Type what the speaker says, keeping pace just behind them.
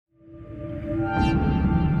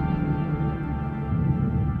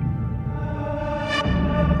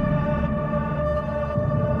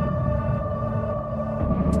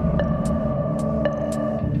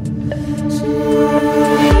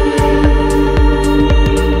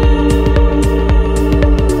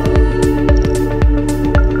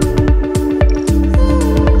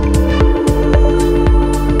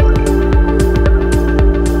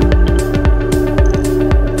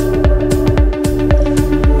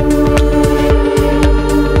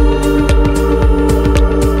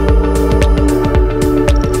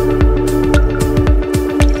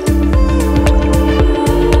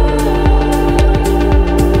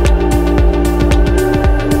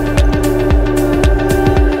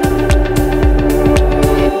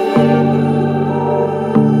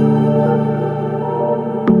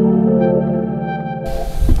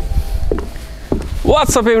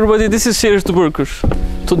What's up everybody, this is Shahin the Burger.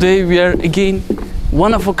 Today we are again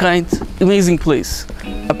one of a kind, amazing place.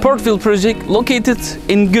 A Portville project located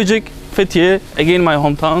in Göcek, Fethiye, again my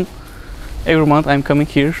hometown. Every month I'm coming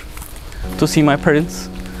here to see my parents.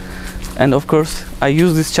 And of course I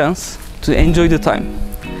use this chance to enjoy the time.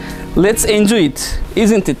 Let's enjoy it,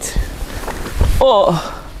 isn't it? Oh.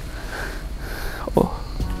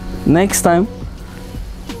 Next time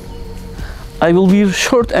I will wear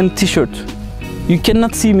short and t-shirt. You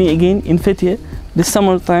cannot see me again in Fethiye this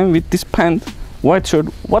summertime with this pant, white shirt.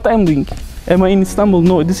 What I'm doing? Am I in Istanbul?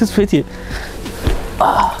 No, this is Fethiye.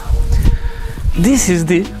 This is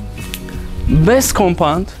the best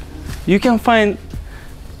compound you can find,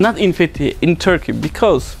 not in Fethiye, in Turkey,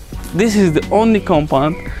 because this is the only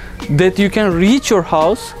compound that you can reach your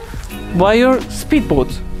house by your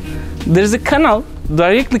speedboat. There's a canal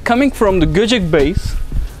directly coming from the Gocek base,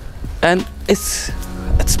 and it's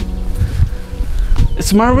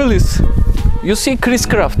marvelous. You see Chris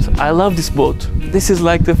Craft. I love this boat. This is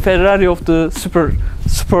like the Ferrari of the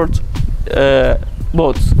sport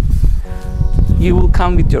boats. You will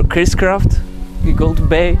come with your Chris Craft, you go to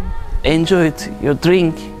bay, enjoy it, you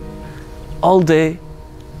drink all day,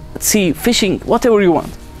 sea, fishing, whatever you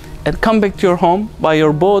want, and come back to your home by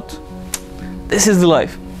your boat. This is the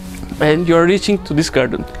life. And you are reaching to this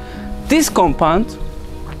garden. This compound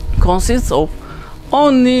consists of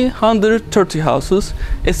only 130 houses.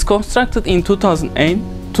 It's constructed in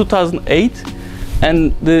 2008,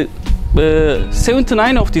 and the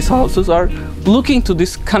 79 of these houses are looking to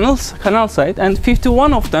this canal side, and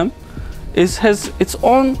 51 of them has its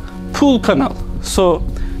own pool canal. So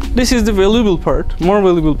this is the valuable part, more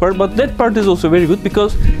valuable part, but that part is also very good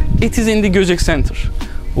because it is in the Göcek center.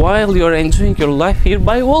 While you are enjoying your life here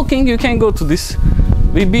by walking, you can go to this.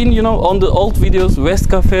 We've been, you know, on the old videos, West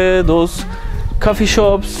Cafe, those coffee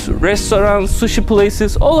shops, restaurants, sushi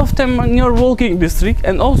places, all of them in your walking district.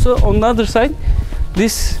 And also on the other side,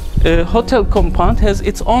 this hotel compound has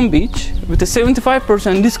its own beach with a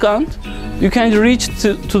 75% discount. You can reach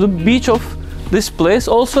to the beach of this place.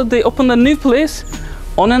 Also, they opened a new place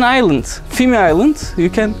on an island, Fimi Island. You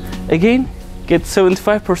can again get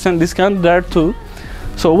 75% discount there too.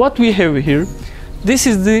 So what we have here, this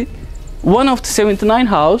is the one of the 79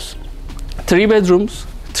 house, 3 bedrooms,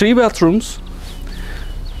 3 bathrooms.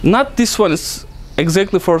 Not this one is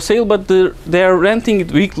exactly for sale, but they are renting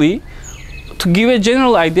it weekly. To give a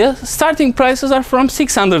general idea, starting prices are from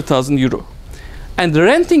 600,000 euro. And the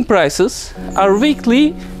renting prices are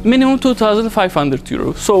weekly minimum 2,500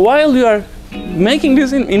 euro. So while you are making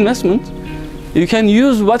this investment, you can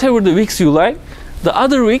use whatever the weeks you like. The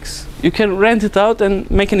other weeks, you can rent it out and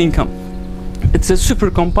make an income. It's a super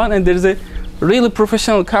compound, and there is a really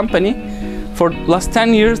professional company. For last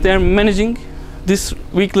 10 years, they are managing these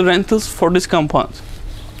weekly rentals for this compound.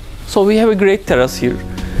 So we have a great terrace here,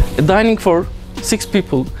 a dining for 6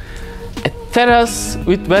 people, a terrace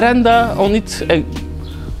with veranda on it, a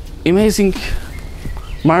amazing,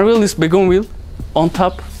 marvelous bougainville on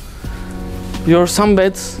top, your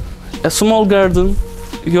sunbaths, a small garden,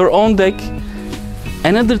 your own deck,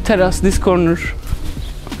 another terrace this corner,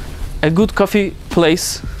 a good coffee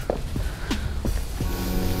place,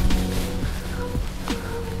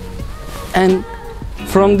 and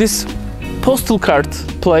from this postal card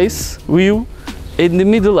place view, in the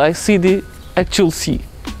middle I see the actual sea.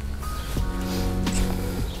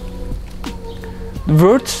 The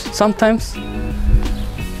words sometimes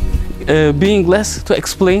being less to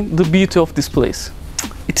explain the beauty of this place.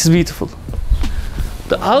 It is beautiful.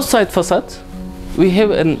 The outside facade, we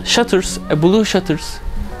have shutters, a blue shutters.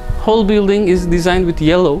 Whole building is designed with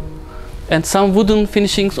yellow, and some wooden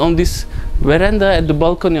finishings on this veranda at the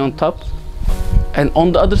balcony on top. And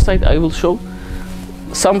on the other side I will show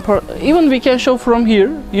some part, even we can show from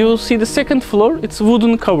here. You will see the second floor, it's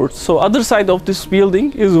wooden covered. So other side of this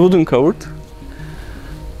building is wooden covered,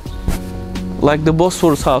 like the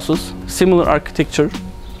Bosphorus houses, similar architecture.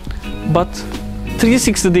 But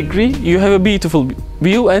 360 degree, you have a beautiful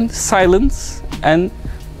view and silence and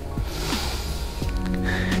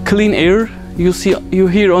clean air. You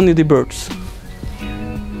hear only the birds.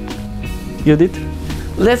 You did?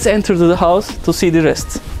 Let's enter the house to see the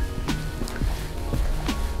rest.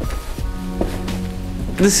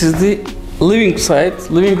 This is the living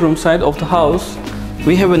room side of the house.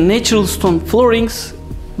 We have a natural stone floorings.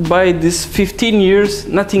 By this 15 years,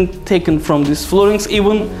 nothing taken from these floorings.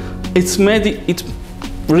 Even it's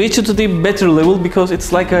reached to the better level because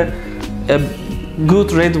it's like a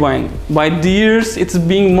good red wine. By the years, it's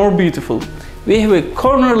being more beautiful. We have a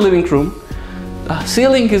corner living room. The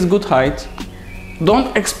ceiling is good height.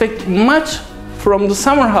 Don't expect much from the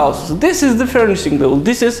summer houses. This is the furnishing level.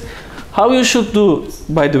 This is how you should do,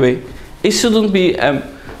 by the way. It shouldn't be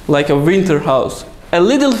like a winter house. A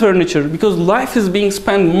little furniture, because life is being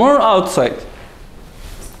spent more outside.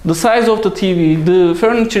 The size of the TV, the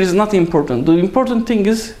furniture is not important. The important thing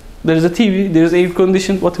is there is a TV, there is air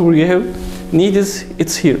conditioning, whatever you have. Need is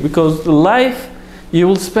it's here, because the life you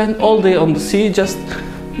will spend all day on the sea. Just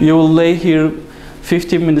you will lay here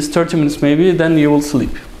 15 minutes, 30 minutes maybe, then you will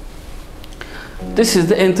sleep. This is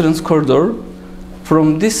the entrance corridor.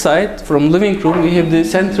 From this side, from living room, we have the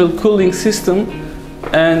central cooling system,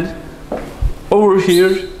 and over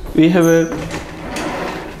here we have a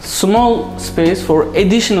small space for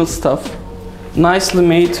additional stuff, nicely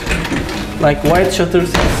made, like white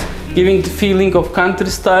shutters, giving the feeling of country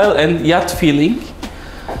style and yacht feeling.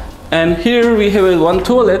 And here we have one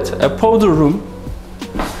toilet, a powder room,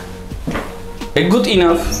 a good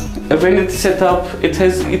enough, a vanity setup. It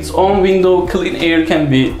has its own window, clean air can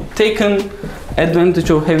be taken. Advantage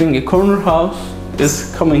of having a corner house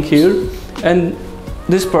is coming here, and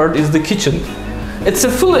this part is the kitchen. It's a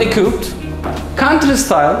full equipped country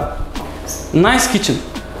style nice kitchen,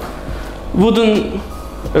 wooden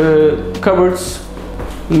cupboards,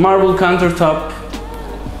 marble countertop,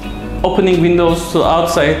 opening windows to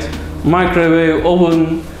outside, microwave,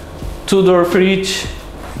 oven, two-door fridge,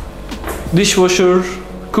 dishwasher,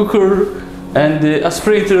 cooker, and the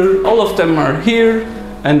aspirator. All of them are here.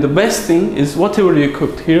 And the best thing is, whatever you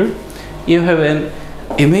cooked here, you have an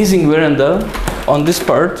amazing veranda on this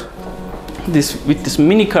part. With this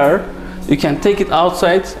mini car, you can take it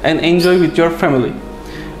outside and enjoy with your family.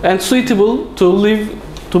 And suitable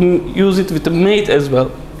to use it with a maid as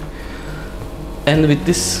well. And with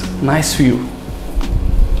this nice view.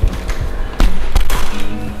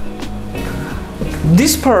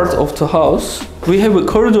 This part of the house, we have a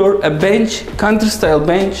corridor, a bench, country style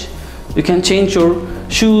bench. You can change your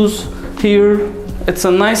shoes here. It's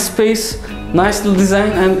a nice space, nice little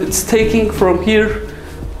design, and it's taking from here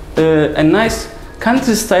a nice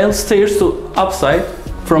country style stairs to upside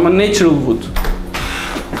from a natural wood.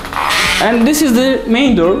 And this is the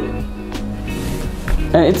main door,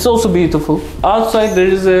 and it's also beautiful. Outside there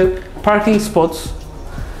is a parking spots.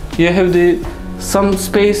 You have some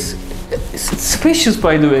space. It's spacious,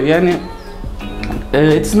 by the way.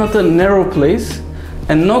 It's not a narrow place.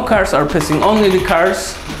 And no cars are passing, only the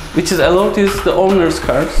cars which is allowed is the owner's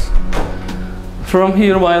cars. From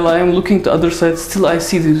here, while I am looking to other side, still I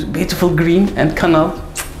see this beautiful green and canal.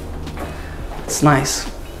 It's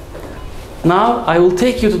nice. Now I will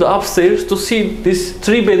take you to the upstairs to see these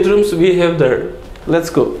 3 bedrooms we have there. Let's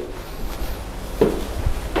go.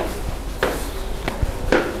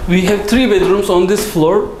 We have 3 bedrooms on this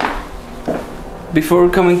floor. Before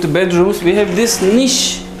coming to bedrooms, we have this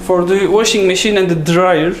niche for the washing machine and the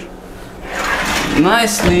dryer.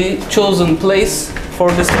 Nicely chosen place for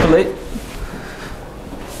display.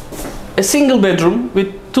 A single bedroom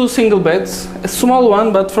with 2 single beds. A small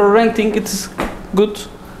one, but for renting it is good.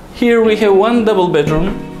 Here we have 1 double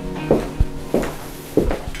bedroom.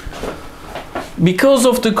 Because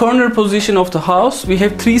of the corner position of the house, we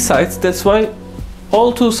have 3 sides. That's why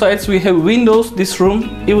all 2 sides we have windows. This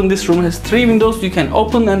room, even this room has 3 windows. You can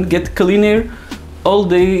open and get clean air. All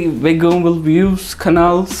day wagon views,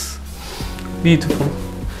 canals, beautiful.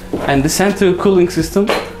 And the central cooling system,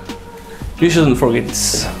 you shouldn't forget,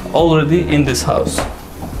 it's already in this house.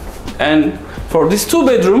 And for these 2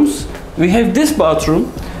 bedrooms, we have this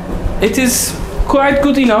bathroom. It is quite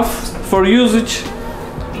good enough for usage.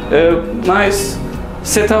 Nice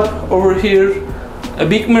setup over here, a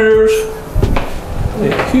big mirror,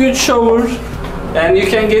 a huge shower, and you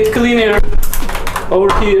can get clean air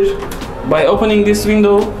over here by opening this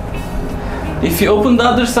window. If you open the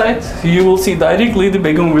other side, you will see directly the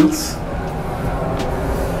wagon wheels.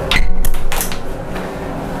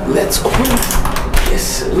 Let's open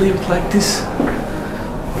this lamp like this.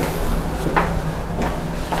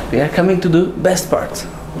 We are coming to the best part.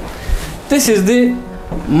 This is the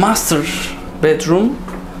master bedroom.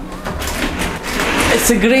 It's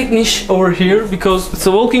a great niche over here because it's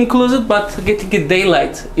a walk-in closet, but getting a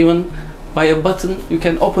daylight. Even by a button you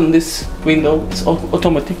can open this window. It's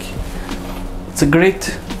automatic. It's a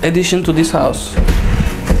great addition to this house.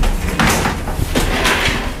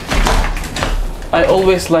 I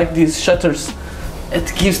always like these shutters.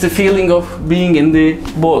 It gives the feeling of being in the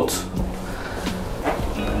boat.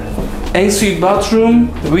 Ensuite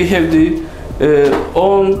bathroom. We have the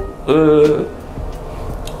own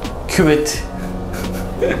cuvette.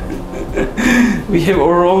 We have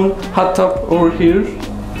our own hot tub over here.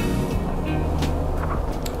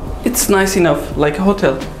 It's nice enough, like a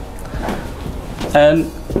hotel.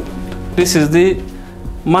 And This is the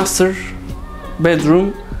master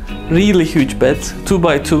bedroom. Really huge bed,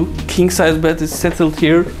 2x2, king size bed is settled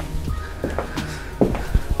here.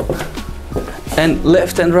 And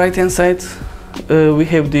left and right hand side, we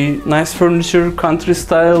have the nice furniture, country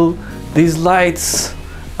style. These lights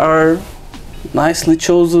are nicely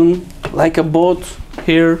chosen, like a boat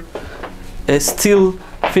here. Still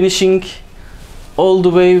finishing all the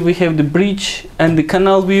way. We have the bridge and the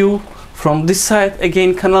canal view. From this side,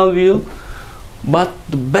 again canal view. But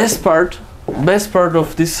the best part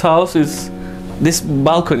of this house is this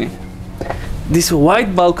balcony. This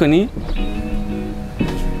white balcony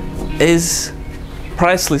is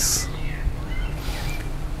priceless.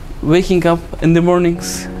 Waking up in the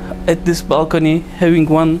mornings at this balcony, having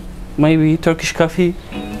one maybe Turkish coffee,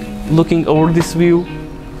 looking over this view.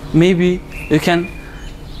 Maybe you can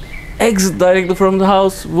exit directly from the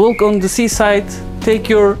house, walk on the seaside, take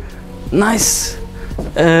your nice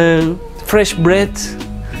fresh bread,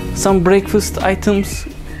 some breakfast items,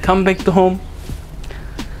 come back to home.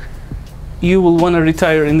 You will want to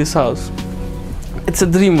retire in this house. It's a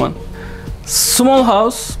dream one. Small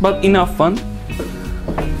house, but enough one.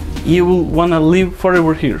 You will want to live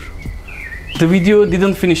forever here. The video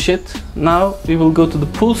didn't finish yet. Now we will go to the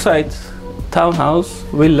poolside townhouse,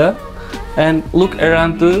 villa, and look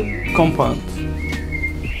around the compound.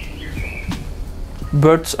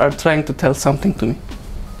 Birds are trying to tell something to me.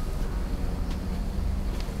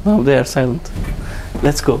 Now they are silent.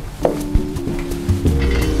 Let's go.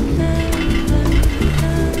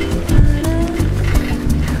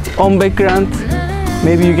 On background,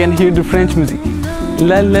 maybe you can hear the French music.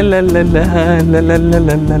 La la la la la la la la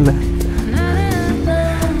la la la.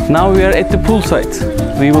 Now we are at the poolside.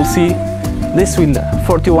 We will see this villa,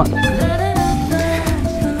 41.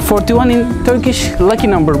 41 in Turkish, lucky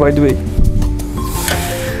number by the way.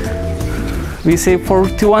 We say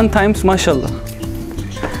 41 times mashallah.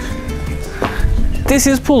 This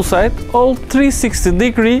is poolside, all 360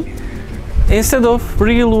 degree. Instead of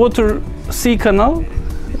real water sea canal,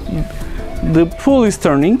 the pool is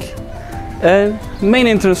turning. And main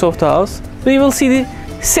entrance of the house, we will see the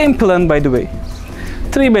same plan by the way.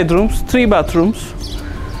 3 bedrooms, 3 bathrooms,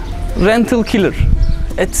 rental killer.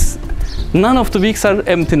 It's none of the weeks are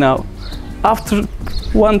empty now. After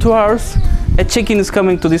 1-2 hours, a check-in is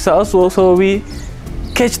coming to this house, so we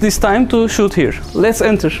catch this time to shoot here. Let's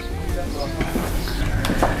enter.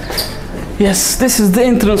 Yes, this is the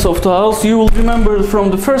entrance of the house. You will remember from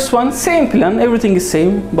the first one, same plan, everything is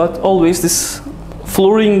same, but always this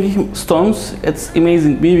flooring stones. It's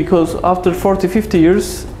amazing me because after 40-50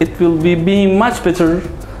 years, it will be being much better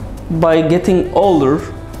by getting older.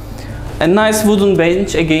 A nice wooden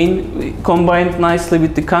bench again, combined nicely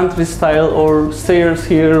with the country style or stairs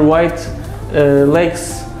here, white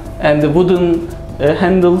legs, and the wooden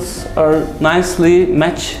handles are nicely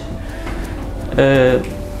matched.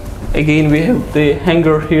 Again, we have the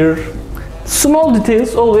hanger here. Small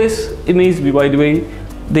details always amaze me by the way.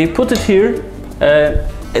 They put it here,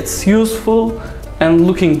 it's useful and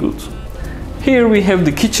looking good. Here we have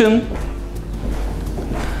the kitchen.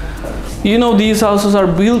 You know, these houses are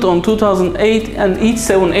built on 2008 and each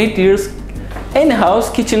 7-8 years any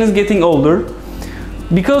house kitchen is getting older.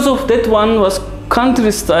 Because of that one was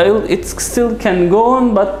country style, it still can go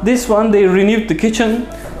on, but this one they renewed the kitchen,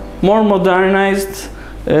 more modernized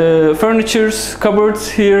furnitures,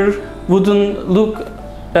 cupboards here, wooden look,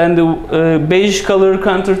 and the beige color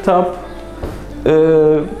countertop.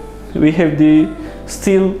 We have the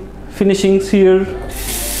steel finishings here,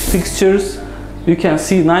 fixtures. You can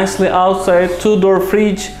see nicely outside, 2-door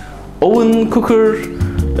fridge, oven, cooker,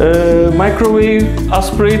 microwave,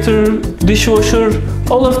 aspirator, dishwasher.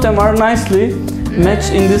 All of them are nicely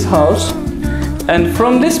matched in this house. And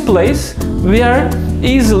from this place, we are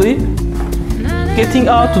easily getting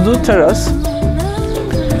out to the terrace.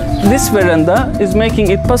 This veranda is making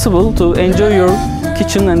it possible to enjoy your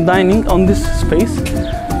kitchen and dining on this space.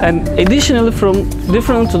 And additionally, from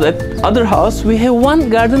different to that other house, we have one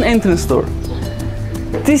garden entrance door.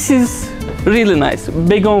 This is really nice.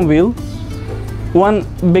 Bougainville, one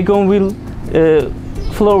bougainville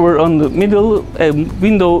flower on the middle,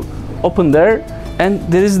 window open there, and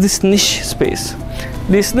there is this niche space.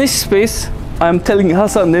 This niche space, I'm telling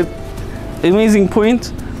Hasan that amazing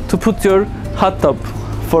point to put your hot tub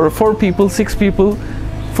for 4 people, 6 people,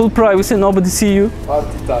 full privacy, nobody see you.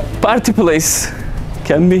 Party time. Party place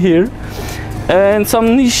can be here, and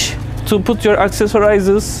some niche to put your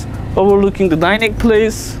accessories overlooking the dining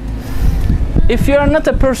place. If you are not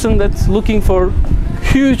a person that's looking for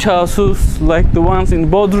huge houses like the ones in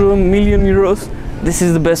Bodrum, €1,000,000, this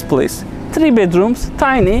is the best place. 3 bedrooms,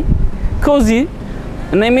 tiny, cozy,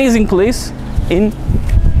 an amazing place in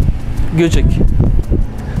Göcek.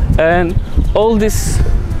 And all this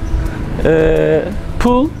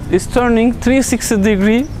pool is turning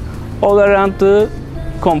 360-degree all around the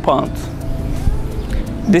compound.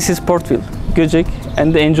 This is Portville Göcek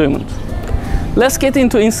and the enjoyment. Let's get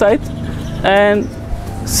into inside and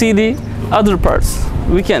see the other parts.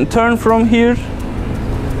 We can turn from here.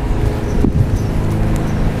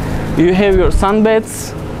 You have your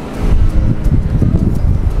sunbaths,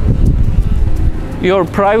 your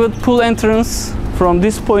private pool entrance from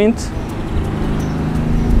this point,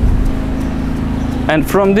 and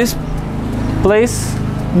from this place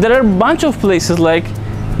there are a bunch of places, like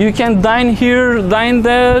you can dine here, dine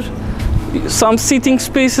there, some seating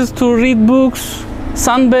spaces to read books,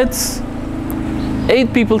 sunbeds.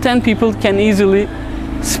 8 people, 10 people can easily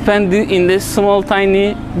spend in this small,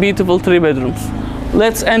 tiny, beautiful 3 bedrooms.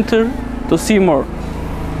 Let's enter to see more.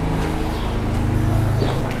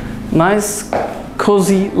 Nice,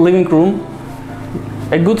 cozy living room.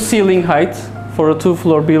 A good ceiling height for a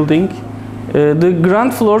 2-floor building. The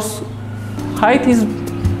ground floor's height is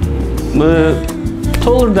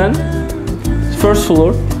taller than first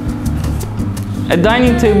floor. A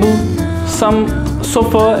dining table, some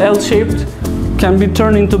sofa L-shaped, can be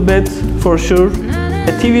turned into bed for sure.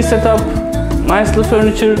 A TV setup, nicely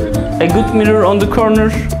furniture, a good mirror on the corner,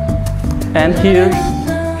 and here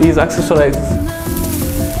these accessories.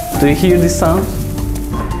 Do you hear this sound?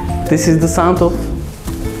 This is the sound of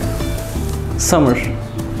summer.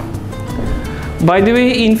 By the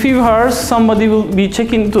way, in few hours somebody will be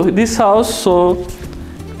checking into this house, so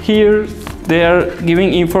here they are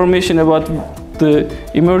giving information about the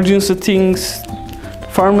emergency things,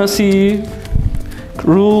 pharmacy,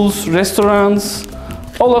 rules, restaurants,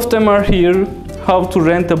 all of them are here. How to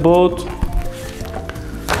rent a boat.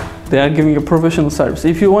 They are giving a professional service.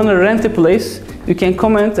 If you want to rent a place, you can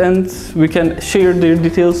comment and we can share their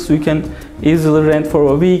details. We can easily rent for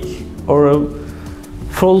a week or a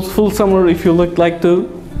full summer if you look like to.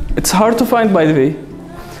 It's hard to find, by the way.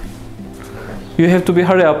 You have to be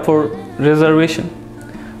hurry up for reservation.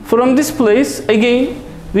 From this place, again,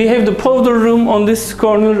 we have the powder room on this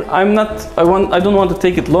corner. I don't want to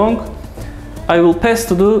take it long. I will pass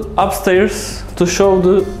to the upstairs to show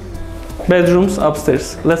the bedrooms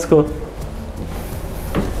upstairs. Let's go.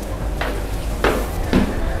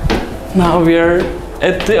 Now we are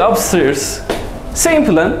at the upstairs. Same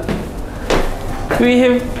plan. We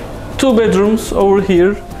have 2 bedrooms over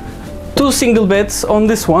here, 2 single beds on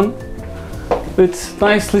this one, with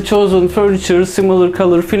nicely chosen furniture, similar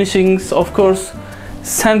color finishings, of course,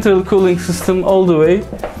 central cooling system all the way.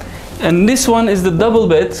 And this one is the double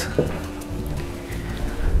bed.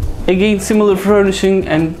 Again, similar furnishing,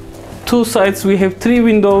 and 2 sides we have 3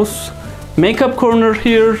 windows, makeup corner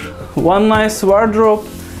here, 1 nice wardrobe,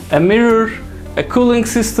 a mirror, a cooling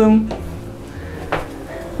system,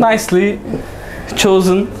 nicely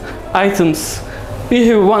chosen items. We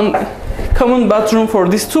have 1 common bathroom for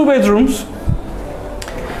these 2 bedrooms,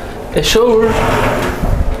 a shower.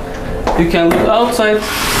 You can look outside,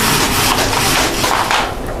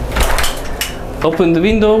 open the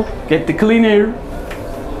window, get the clean air.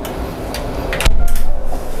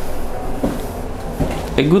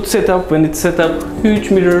 A good setup when it's set up,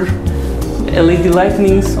 huge mirror, LED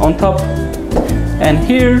lightnings on top, and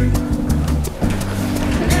here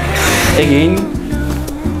again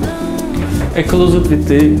a closet with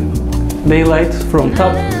the daylight from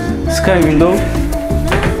top, sky window.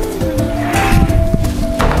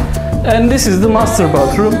 And this is the master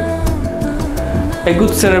bathroom. A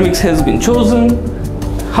good ceramics has been chosen,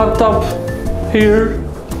 hot tub here,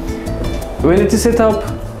 vanity setup,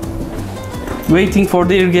 waiting for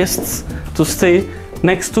their guests to stay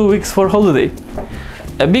next 2 weeks for holiday.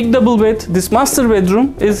 A big double bed. This master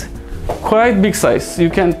bedroom is quite big size. You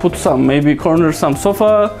can put some, maybe corner some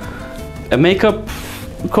sofa, a makeup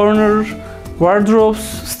corner, wardrobes,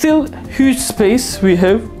 still huge space we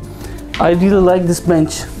have. I really like this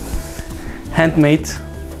bench, handmade,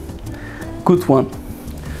 good one.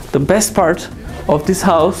 The best part of this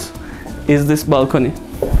house is this balcony.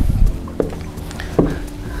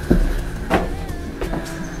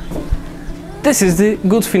 This is the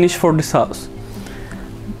good finish for this house.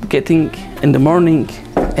 Getting in the morning,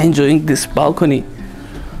 enjoying this balcony.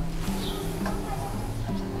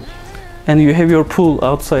 And you have your pool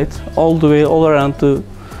outside, all the way, all around the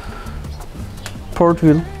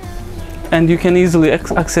Portville. And you can easily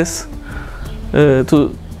access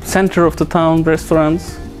to center of the town,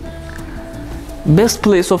 restaurants. Best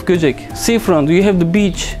place of Göcek, seafront. You have the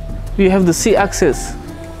beach, you have the sea access,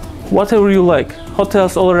 whatever you like.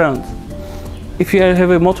 Hotels all around. If you have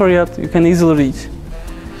a motor yacht, you can easily reach.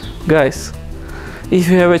 Guys, if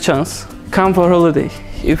you have a chance, come for holiday.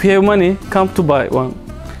 If you have money, come to buy one.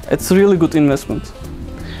 It's a really good investment.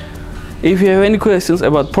 If you have any questions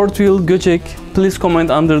about Portville Göcek, please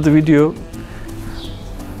comment under the video.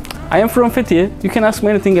 I am from Fethiye. You can ask me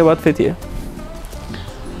anything about Fethiye.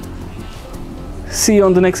 See you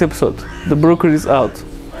on the next episode. The broker is out.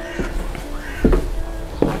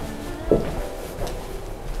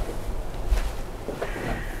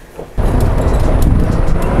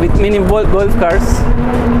 With mini golf cars,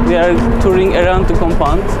 we are touring around the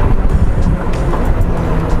compound.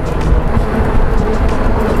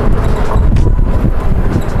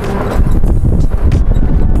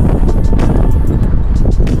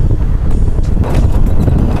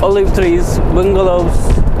 Olive trees, bungalows.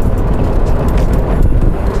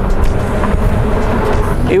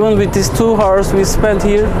 Even with these 2 hours we spent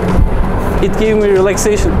here, it gave me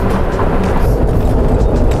relaxation.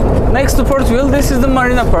 Next to Portville, this is the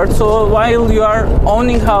marina part. So while you are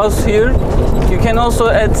owning house here, you can also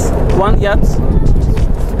add 1 yacht,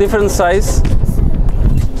 different size,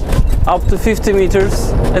 up to 50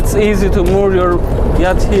 meters. It's easy to moor your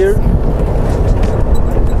yacht here.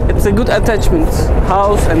 It's a good attachment,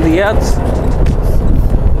 house and the yacht.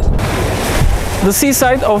 The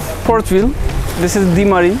seaside of Portville, this is the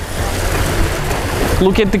marine.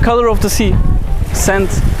 Look at the color of the sea, sand,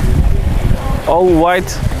 all white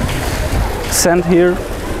sand here.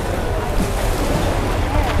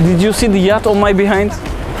 Did you see the yacht on my behind?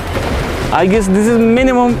 I guess this is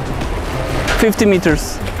minimum 50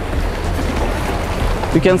 meters.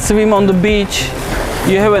 You can swim on the beach.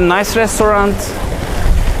 You have a nice restaurant.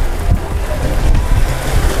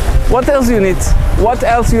 What else you need? What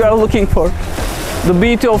else you are looking for? The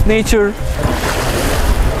beauty of nature.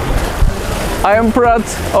 I am proud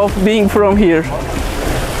of being from here.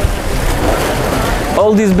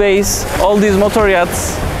 All these bays, all these motor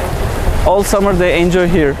yachts, all summer they enjoy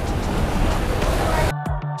here.